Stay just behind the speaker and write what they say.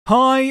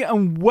Hi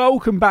and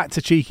welcome back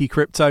to Cheeky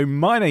Crypto.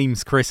 My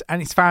name's Chris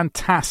and it's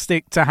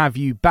fantastic to have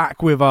you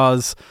back with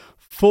us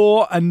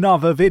for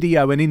another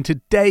video. And in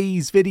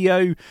today's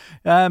video,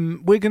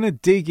 we're going to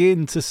dig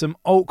into some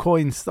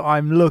altcoins that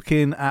I'm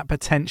looking at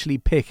potentially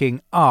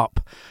picking up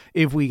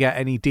if we get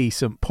any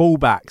decent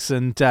pullbacks.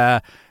 And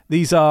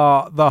these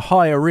are the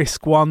higher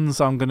risk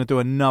ones. I'm going to do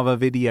another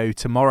video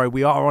tomorrow.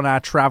 We are on our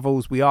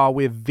travels. We are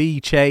with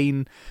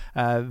VeChain,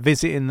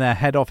 visiting their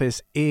head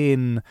office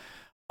in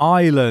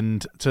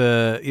Ireland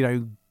to,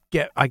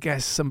 get, I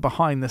guess, some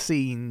behind the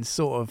scenes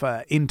sort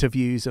of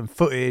interviews and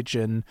footage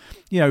and,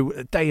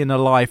 day in the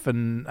life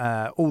and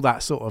all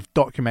that sort of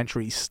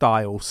documentary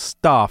style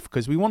stuff,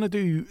 because we want to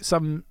do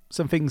some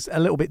things a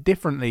little bit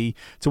differently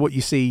to what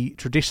you see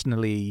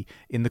traditionally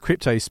in the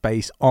crypto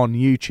space on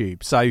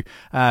YouTube. So,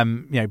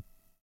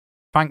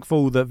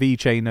 thankful that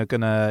VeChain are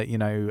going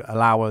to,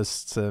 allow us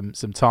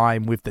some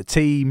time with the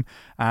team.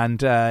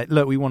 And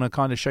look, we want to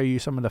kind of show you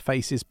some of the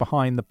faces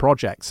behind the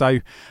project. So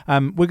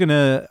we're going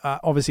to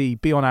obviously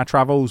be on our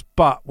travels,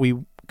 but we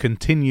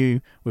continue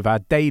with our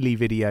daily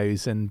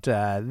videos. And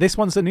this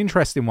one's an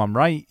interesting one,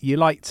 right? You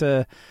like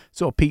to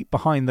sort of peek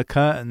behind the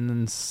curtain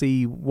and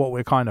see what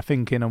we're kind of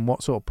thinking and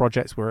what sort of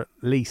projects we're at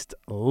least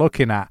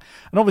looking at.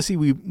 And obviously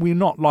we're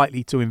not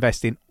likely to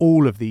invest in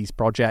all of these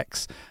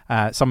projects.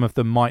 Some of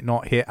them might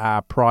not hit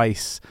our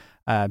price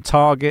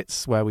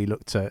targets where we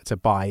look to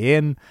buy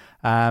in.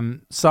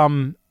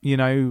 Some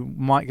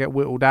might get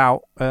whittled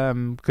out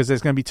because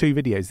there's going to be two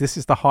videos. This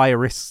is the higher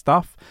risk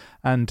stuff,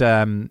 and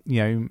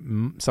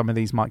some of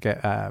these might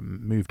get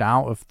moved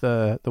out of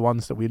the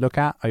ones that we look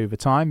at over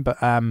time.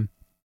 But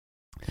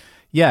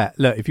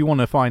look, if you want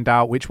to find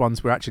out which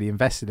ones we're actually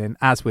invested in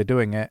as we're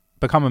doing it,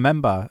 become a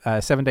member.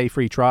 7-day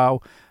free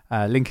trial.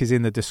 Link is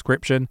in the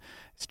description.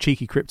 It's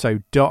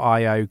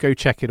cheekycrypto.io. Go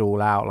check it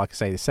all out. Like I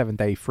say, the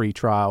 7-day free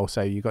trial,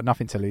 so you've got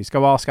nothing to lose.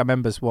 Go ask our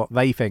members what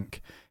they think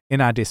in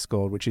our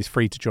Discord, which is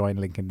free to join.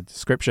 Link in the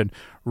description.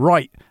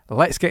 Right,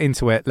 let's get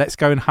into it. Let's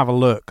go and have a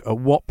look at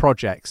what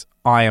projects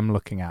I am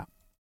looking at.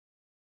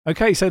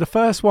 Okay, so the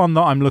first one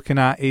that I'm looking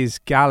at is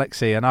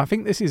Galaxy, and I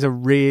think this is a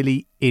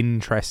really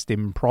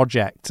interesting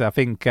project. I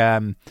think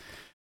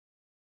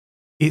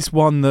it's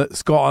one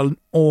that's got an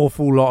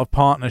awful lot of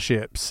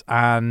partnerships,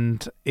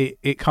 and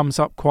it comes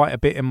up quite a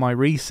bit in my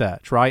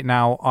research. Right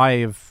now, I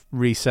have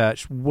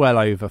researched well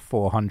over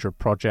 400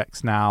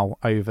 projects now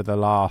over the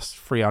last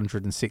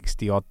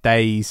 360 odd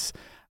days,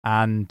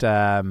 and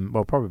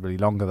probably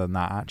longer than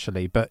that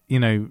actually. But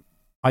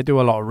I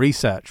do a lot of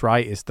research,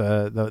 right? Is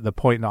the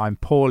point that I'm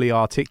poorly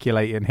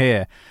articulating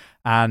here.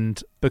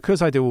 And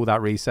because I do all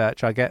that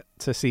research, I get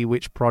to see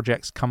which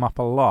projects come up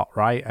a lot,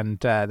 right? And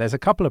there's a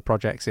couple of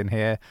projects in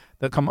here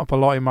that come up a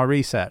lot in my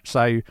research.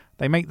 So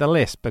they make the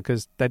list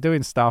because they're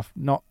doing stuff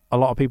not a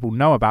lot of people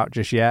know about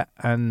just yet.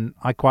 And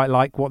I quite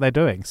like what they're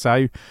doing.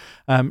 So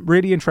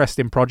really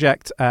interesting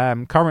project.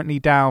 Currently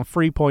down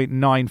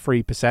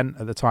 3.93%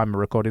 at the time of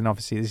recording.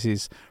 Obviously, this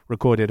is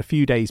recorded a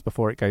few days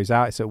before it goes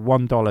out. It's at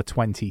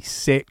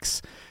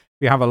 $1.26.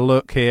 If you have a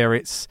look here,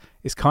 it's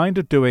kind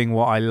of doing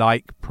what I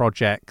like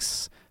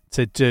projects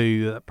to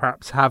do that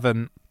perhaps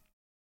haven't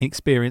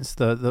experienced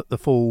the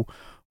full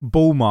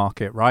bull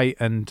market, right?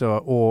 And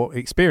or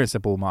experienced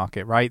a bull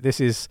market, right? This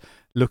is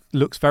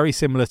looks very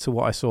similar to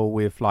what I saw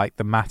with like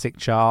the Matic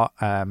chart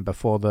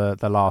before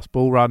the last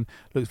bull run.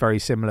 Looks very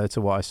similar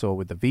to what I saw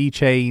with the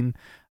VeChain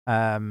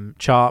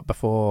chart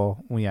before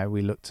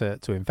we looked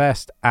to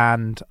invest,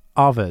 and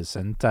others.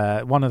 And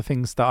one of the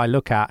things that I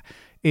look at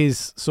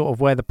is sort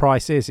of where the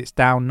price is. It's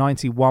down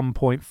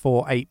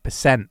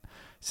 91.48%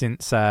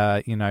 since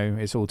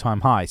its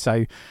all-time high.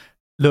 So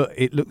look,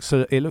 it looks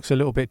a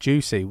little bit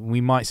juicy. We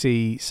might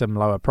see some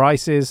lower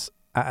prices.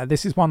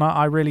 This is one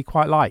I really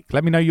quite like.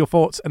 Let me know your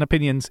thoughts and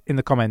opinions in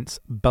the comments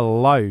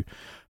below.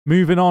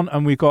 Moving on,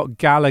 and we've got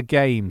Gala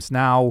Games.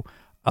 Now,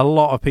 a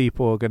lot of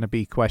people are going to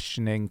be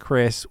questioning,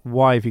 Chris,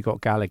 why have you got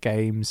Gala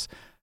Games?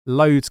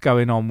 Loads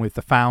going on with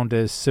the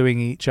founders suing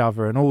each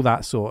other and all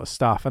that sort of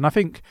stuff. And I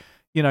think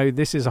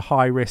this is a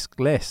high-risk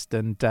list,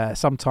 and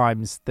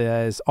sometimes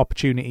there's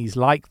opportunities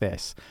like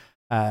this.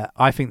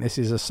 I think this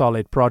is a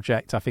solid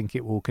project. I think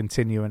it will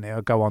continue, and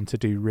it'll go on to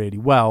do really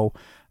well.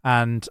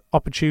 And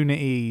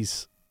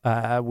opportunities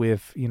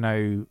with,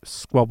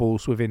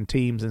 squabbles within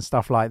teams and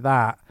stuff like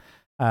that,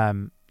 at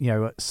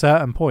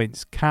certain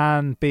points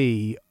can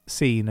be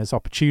seen as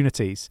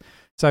opportunities.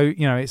 So,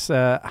 it's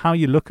how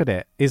you look at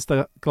it. Is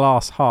the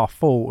glass half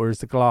full or is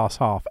the glass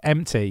half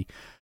empty?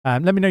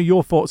 Let me know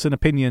your thoughts and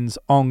opinions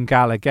on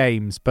Gala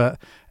Games,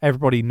 but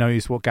everybody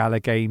knows what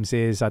Gala Games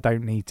is. I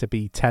don't need to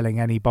be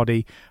telling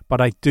anybody, but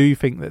I do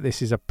think that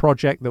this is a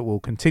project that will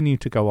continue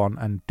to go on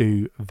and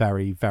do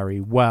very, very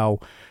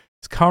well.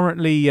 It's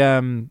currently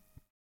at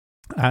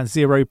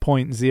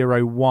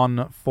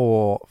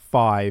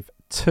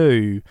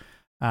 0.01452,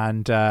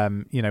 and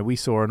we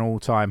saw an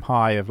all-time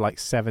high of like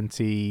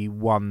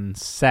 71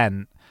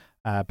 cent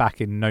back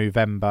in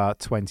November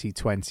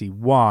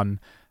 2021.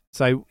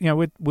 So,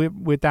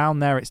 we're down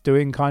there. It's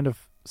doing kind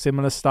of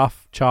similar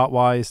stuff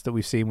chart-wise that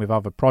we've seen with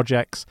other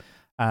projects.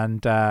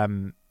 And,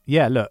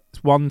 yeah, look,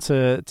 it's one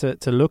to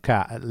look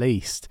at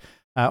least.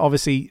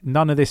 Obviously,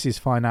 none of this is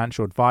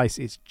financial advice.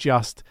 It's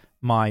just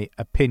my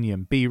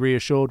opinion. Be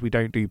reassured, we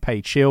don't do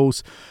paid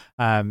shills,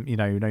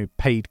 no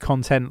paid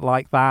content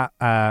like that.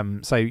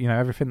 So,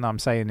 everything that I'm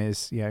saying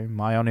is,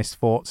 my honest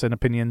thoughts and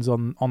opinions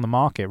on the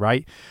market,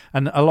 right?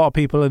 And a lot of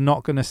people are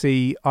not going to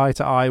see eye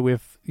to eye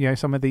with,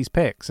 some of these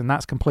picks, and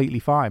that's completely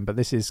fine. But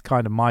this is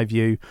kind of my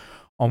view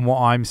on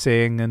what I'm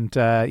seeing, and,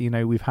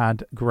 we've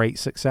had great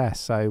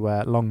success.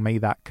 So long may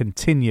that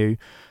continue.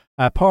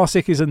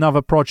 Parsec is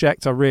another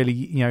project I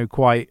really,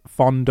 quite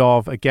fond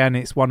of. Again,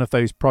 it's one of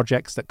those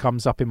projects that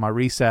comes up in my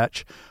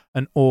research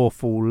an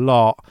awful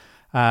lot.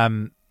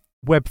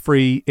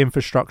 Web3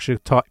 infrastructure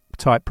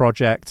type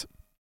project.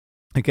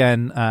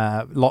 Again,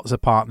 lots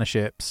of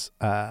partnerships.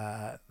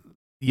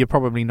 You're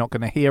probably not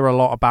going to hear a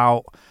lot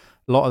about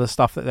a lot of the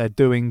stuff that they're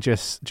doing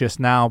just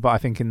now, but I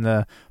think in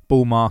the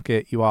bull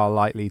market, you are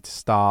likely to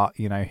start,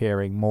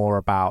 hearing more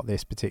about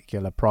this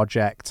particular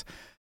project.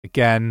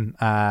 Again,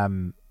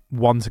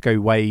 one to go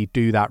away,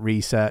 do that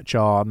research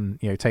on,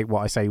 take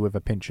what I say with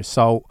a pinch of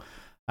salt.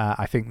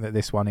 I think that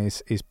this one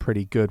is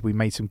pretty good. We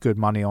made some good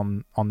money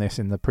on this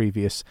in the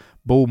previous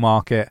bull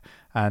market,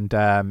 and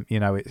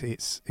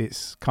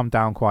it's come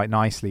down quite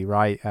nicely,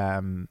 right?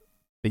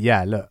 But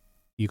yeah, look,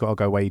 you got to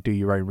go away, do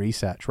your own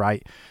research,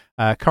 right?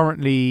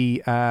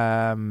 Currently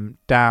down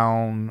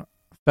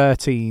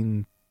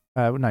 13.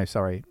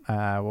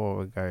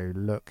 We'll go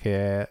look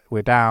here.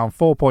 We're down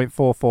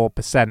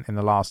 4.44% in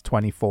the last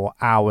 24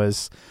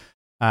 hours.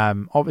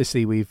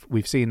 Obviously,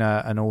 we've seen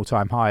an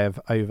all-time high of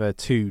over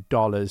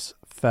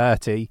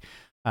 $2.30.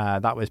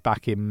 That was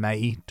back in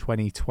May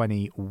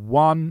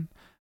 2021.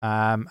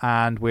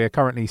 And we're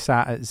currently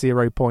sat at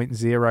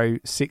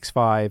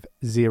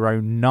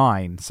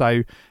 0.06509.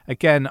 So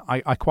again,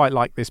 I quite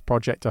like this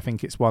project. I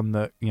think it's one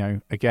that,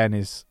 again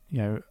is,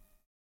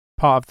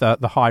 part of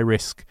the high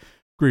risk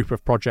group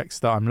of projects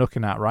that I'm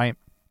looking at, right?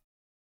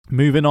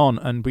 Moving on,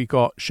 and we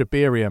got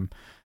Shibarium.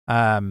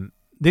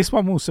 This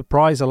one will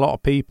surprise a lot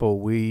of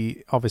people.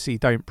 We obviously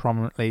don't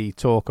prominently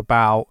talk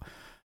about,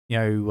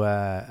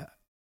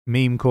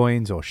 meme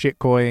coins or shit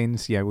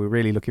coins. We're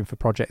really looking for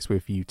projects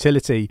with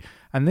utility,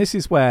 and this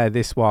is where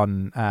this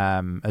one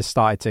has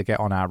started to get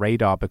on our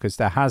radar, because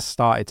there has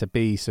started to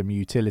be some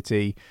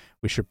utility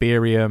with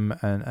Shibarium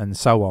and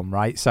so on,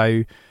 right?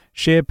 So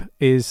Shib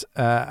is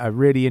a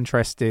really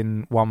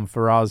interesting one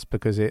for us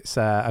because it's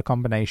a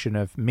combination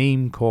of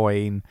meme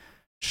coin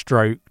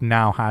stroke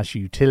now has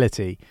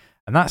utility.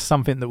 And that's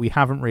something that we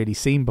haven't really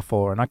seen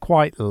before. And I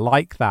quite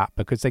like that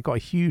because they've got a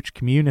huge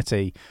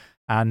community.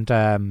 And,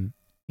 I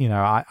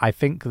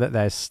think that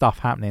there's stuff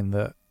happening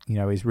that,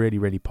 is really,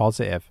 really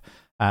positive.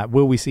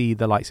 Will we see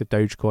the likes of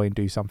Dogecoin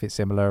do something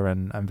similar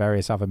and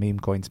various other meme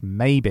coins?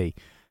 Maybe.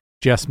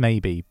 Just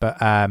maybe. But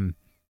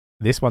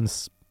this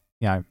one's,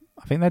 I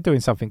think they're doing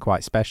something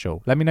quite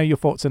special. Let me know your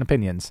thoughts and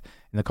opinions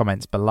in the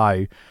comments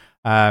below.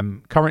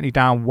 Currently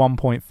down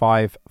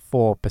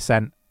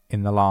 1.54%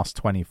 in the last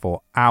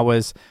 24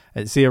 hours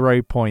at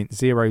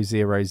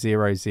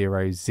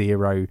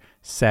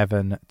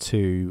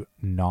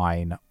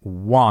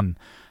 0.00000729.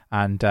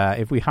 And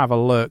if we have a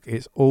look,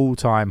 its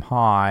all-time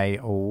high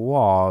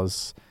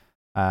was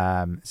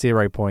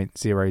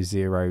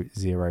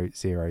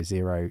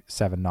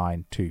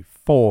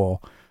 0.00007924.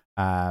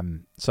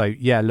 So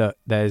yeah, look,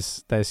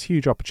 there's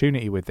huge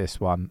opportunity with this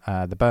one.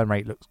 The burn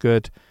rate looks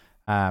good,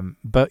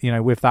 but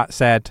with that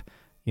said,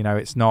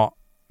 it's not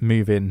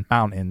moving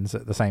mountains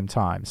at the same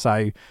time.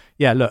 So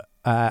yeah, look,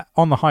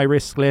 on the high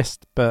risk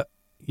list, but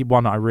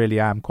one I really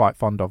am quite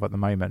fond of at the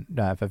moment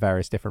for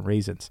various different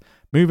reasons.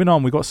 Moving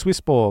on, we've got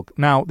Swissborg.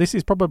 Now, this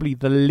is probably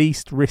the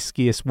least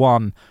riskiest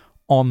one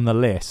on the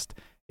list.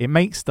 It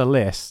makes the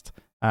list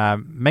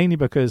mainly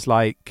because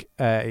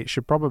it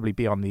should probably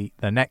be on the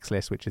next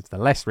list, which is the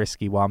less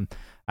risky one.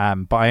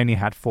 But I only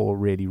had 4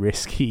 really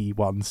risky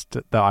ones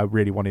that I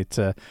really wanted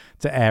to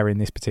air in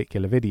this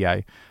particular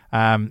video.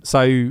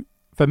 So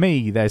for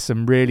me, there's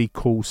some really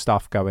cool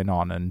stuff going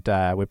on, and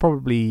we'll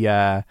probably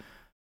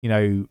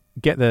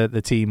get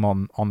the team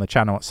on the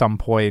channel at some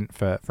point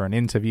for an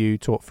interview,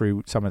 talk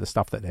through some of the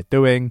stuff that they're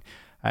doing.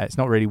 It's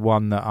not really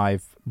one that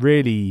I've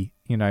really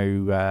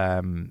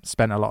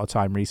spent a lot of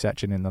time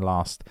researching in the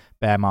last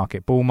bear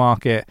market, bull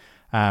market,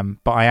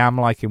 but I am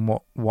liking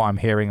what I'm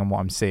hearing and what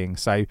I'm seeing.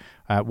 So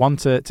one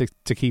to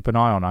keep an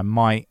eye on. I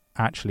might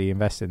actually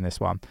invest in this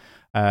one.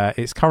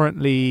 It's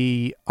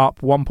currently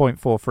up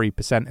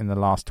 1.43% in the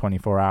last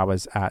 24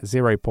 hours at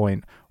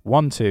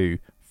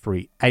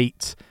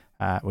 0.1238,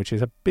 which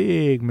is a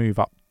big move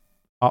up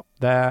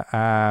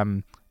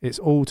there. Its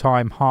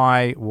all-time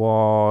high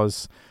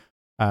was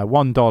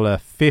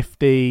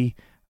 $1.50.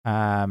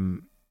 I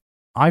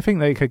think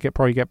they could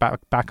probably get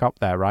back up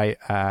there, right?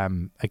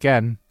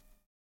 Again,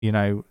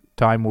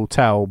 time will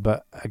tell,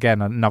 but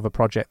again, another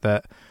project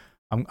that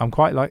I'm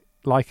quite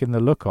liking the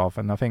look of,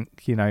 and I think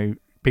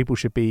people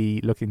should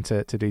be looking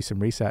to do some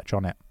research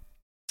on it.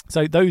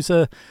 So those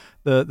are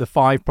the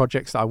 5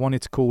 projects that I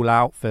wanted to call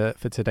out for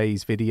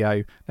today's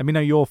video. Let me know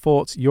your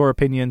thoughts, your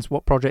opinions.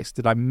 What projects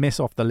did I miss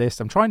off the list?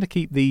 I'm trying to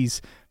keep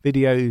these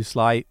videos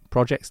like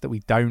projects that we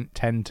don't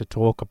tend to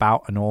talk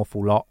about an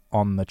awful lot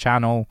on the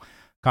channel,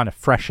 kind of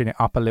freshen it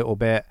up a little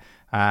bit.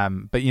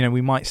 But,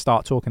 we might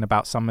start talking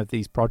about some of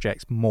these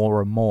projects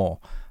more and more.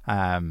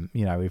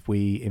 If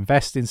we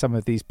invest in some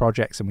of these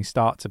projects and we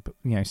start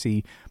to,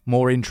 see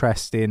more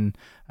interest in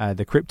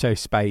the crypto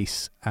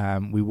space,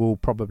 we will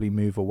probably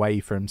move away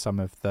from some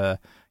of the,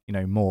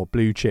 more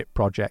blue chip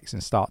projects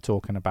and start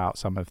talking about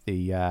some of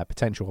the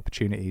potential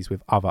opportunities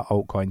with other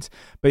altcoins.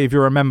 But if you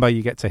remember,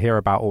 you get to hear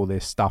about all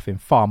this stuff in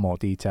far more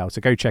detail.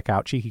 So go check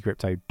out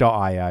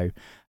cheekycrypto.io,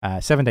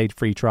 7-day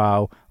free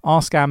trial.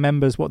 Ask our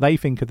members what they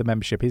think of the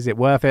membership. Is it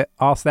worth it?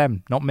 Ask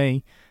them, not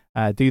me.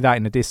 Do that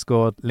in the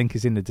Discord. Link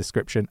is in the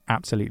description.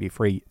 Absolutely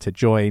free to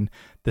join.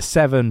 The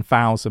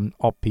 7,000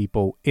 odd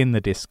people in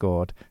the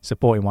Discord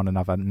supporting one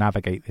another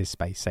navigate this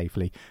space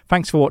safely.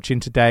 Thanks for watching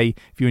today.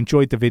 If you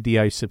enjoyed the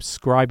video,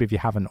 subscribe if you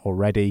haven't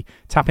already.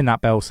 Tapping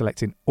that bell,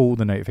 selecting all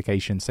the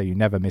notifications so you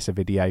never miss a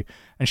video.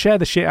 And share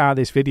the shit out of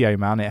this video,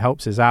 man. It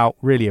helps us out.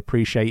 Really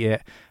appreciate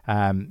it.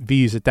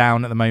 Views are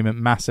down at the moment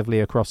massively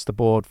across the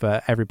board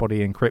for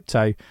everybody in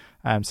crypto.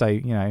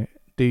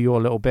 Do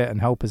your little bit and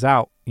help us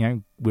out,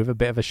 with a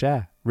bit of a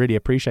share. Really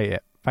appreciate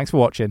it. Thanks for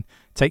watching.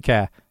 Take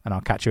care, and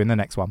I'll catch you in the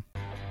next one.